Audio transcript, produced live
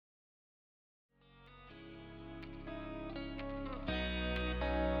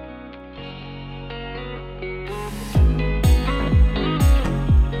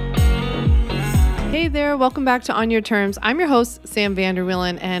there, welcome back to On Your Terms. I'm your host, Sam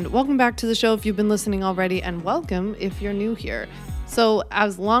Vanderwielen, and welcome back to the show if you've been listening already, and welcome if you're new here. So,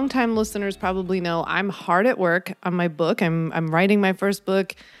 as longtime listeners probably know, I'm hard at work on my book. I'm writing my first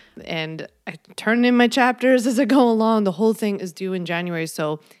book, and I turn in my chapters as I go along. The whole thing is due in January,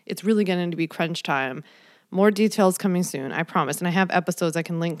 so it's really getting to be crunch time. More details coming soon, I promise. And I have episodes I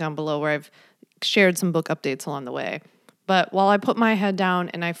can link down below where I've shared some book updates along the way. But while I put my head down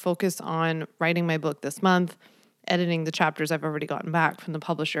and I focus on writing my book this month, editing the chapters I've already gotten back from the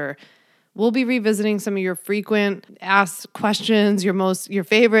publisher, we'll be revisiting some of your frequent asked questions, your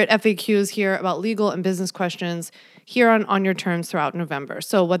favorite FAQs here about legal and business questions here on Your Terms throughout November.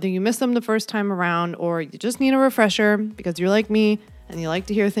 So whether you missed them the first time around or you just need a refresher because you're like me and you like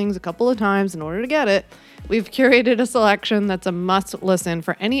to hear things a couple of times in order to get it, we've curated a selection that's a must listen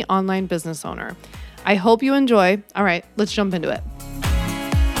for any online business owner. I hope you enjoy. All right, let's jump into it.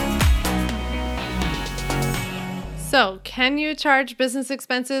 So, can you charge business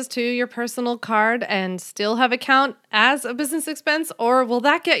expenses to your personal card and still have it count as a business expense, or will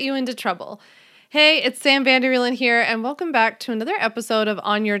that get you into trouble? Hey, it's Sam Vanderwielen here, and welcome back to another episode of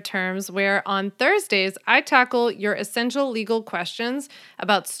On Your Terms, where on Thursdays, I tackle your essential legal questions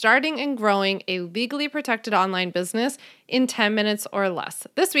about starting and growing a legally protected online business in 10 minutes or less.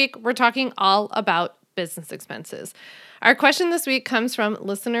 This week, we're talking all about business expenses. Our question this week comes from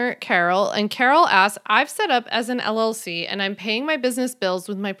listener Carol, and Carol asks, I've set up as an LLC and I'm paying my business bills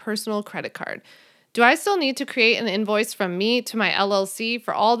with my personal credit card. Do I still need to create an invoice from me to my LLC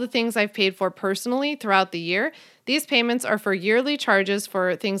for all the things I've paid for personally throughout the year? These payments are for yearly charges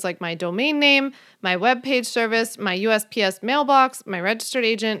for things like my domain name, my web page service, my USPS mailbox, my registered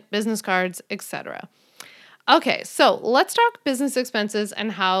agent, business cards, etc. Okay, so let's talk business expenses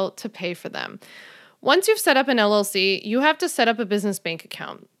and how to pay for them. Once you've set up an LLC, you have to set up a business bank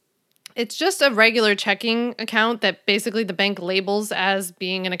account. It's just a regular checking account that basically the bank labels as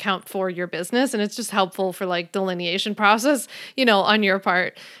being an account for your business, and it's just helpful for like delineation process, on your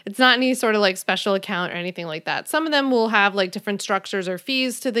part. It's not any sort of like special account or anything like that. Some of them will have like different structures or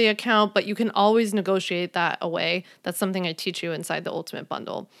fees to the account, but you can always negotiate that away. That's something I teach you inside the Ultimate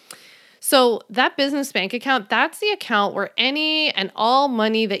Bundle. So that business bank account, that's the account where any and all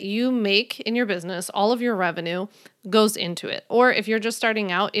money that you make in your business, all of your revenue, goes into it. Or if you're just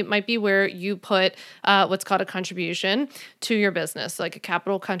starting out, it might be where you put what's called a contribution to your business, like a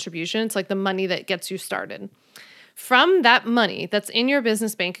capital contribution. It's like the money that gets you started. From that money that's in your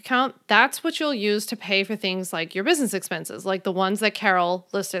business bank account, that's what you'll use to pay for things like your business expenses, like the ones that Carol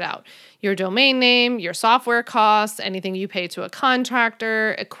listed out. Your domain name, your software costs, anything you pay to a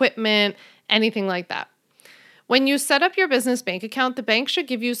contractor, equipment, anything like that. When you set up your business bank account, the bank should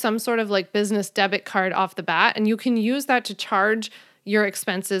give you some sort of like business debit card off the bat, and you can use that to charge your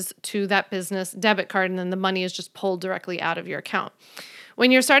expenses to that business debit card, and then the money is just pulled directly out of your account. When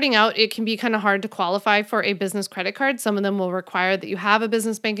you're starting out, it can be kind of hard to qualify for a business credit card. Some of them will require that you have a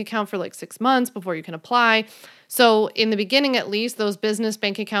business bank account for like 6 months before you can apply. So in the beginning, at least, those business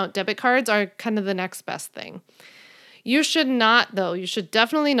bank account debit cards are kind of the next best thing. You should not, though. You should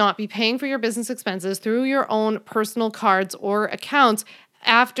definitely not be paying for your business expenses through your own personal cards or accounts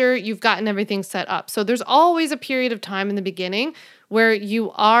after you've gotten everything set up. So there's always a period of time in the beginning where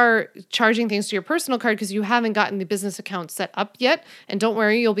you are charging things to your personal card because you haven't gotten the business account set up yet. And don't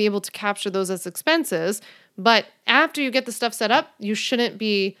worry, you'll be able to capture those as expenses. But after you get the stuff set up, you shouldn't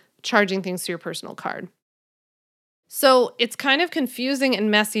be charging things to your personal card. So it's kind of confusing and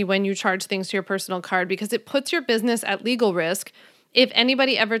messy when you charge things to your personal card because it puts your business at legal risk if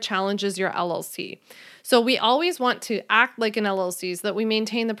anybody ever challenges your LLC. So we always want to act like an LLC so that we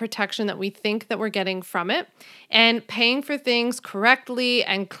maintain the protection that we think that we're getting from it. And paying for things correctly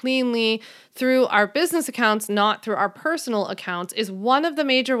and cleanly through our business accounts, not through our personal accounts, is one of the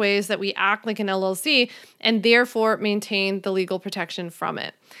major ways that we act like an LLC and therefore maintain the legal protection from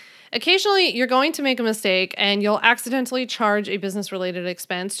it. Occasionally, you're going to make a mistake and you'll accidentally charge a business-related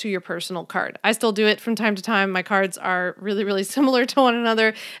expense to your personal card. I still do it from time to time. My cards are really, really similar to one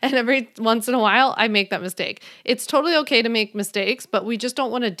another, and every once in a while, I make that mistake. It's totally okay to make mistakes, but we just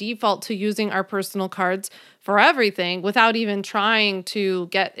don't want to default to using our personal cards for everything without even trying to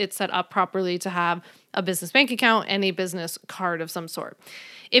get it set up properly to have a business bank account and a business card of some sort.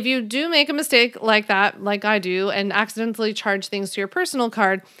 If you do make a mistake like that, like I do, and accidentally charge things to your personal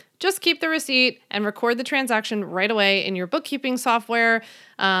card, just keep the receipt and record the transaction right away in your bookkeeping software,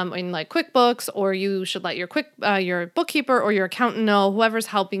 in like QuickBooks, or you should let your bookkeeper or your accountant know, whoever's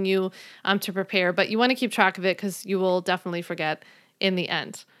helping you to prepare. But you want to keep track of it because you will definitely forget in the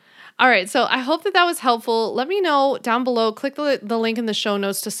end. All right, so I hope that was helpful. Let me know down below. Click the link in the show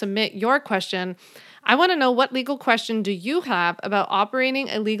notes to submit your question. I want to know, what legal question do you have about operating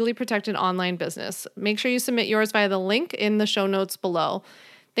a legally protected online business? Make sure you submit yours via the link in the show notes below.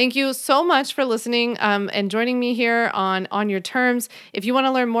 Thank you so much for listening and joining me here on Your Terms. If you want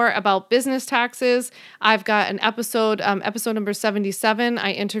to learn more about business taxes, I've got an episode number 77.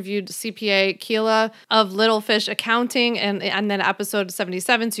 I interviewed CPA Keela of Little Fish Accounting, and then episode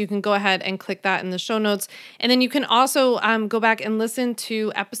 77. So you can go ahead and click that in the show notes. And then you can also go back and listen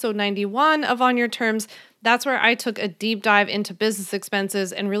to episode 91 of On Your Terms. That's where I took a deep dive into business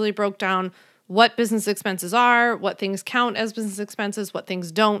expenses and really broke down what business expenses are, what things count as business expenses, what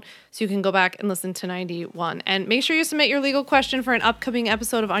things don't. So you can go back and listen to 91. And make sure you submit your legal question for an upcoming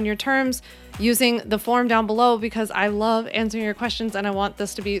episode of On Your Terms using the form down below, because I love answering your questions and I want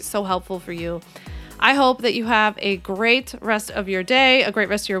this to be so helpful for you. I hope that you have a great rest of your day, a great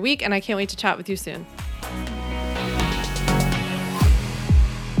rest of your week, and I can't wait to chat with you soon.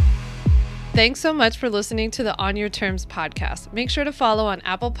 Thanks so much for listening to the On Your Terms podcast. Make sure to follow on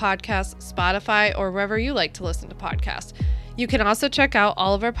Apple Podcasts, Spotify, or wherever you like to listen to podcasts. You can also check out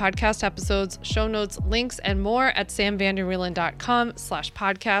all of our podcast episodes, show notes, links, and more at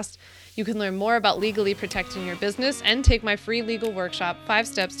samvanderwielen.com/podcast. You can learn more about legally protecting your business and take my free legal workshop, 5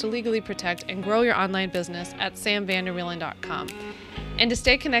 Steps to Legally Protect and Grow Your Online Business, at samvanderwielen.com. And to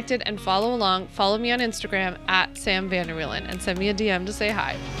stay connected and follow along, follow me on Instagram at samvanderwielen and send me a DM to say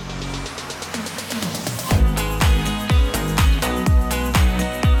hi.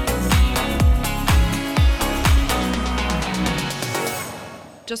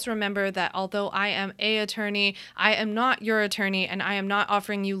 Just remember that although I am an attorney, I am not your attorney, and I am not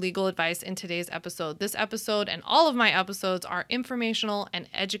offering you legal advice in today's episode. This episode and all of my episodes are informational and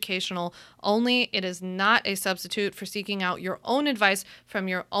educational only. It is not a substitute for seeking out your own advice from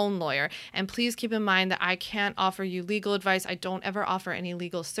your own lawyer. And please keep in mind that I can't offer you legal advice. I don't ever offer any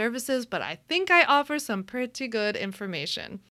legal services, but I think I offer some pretty good information.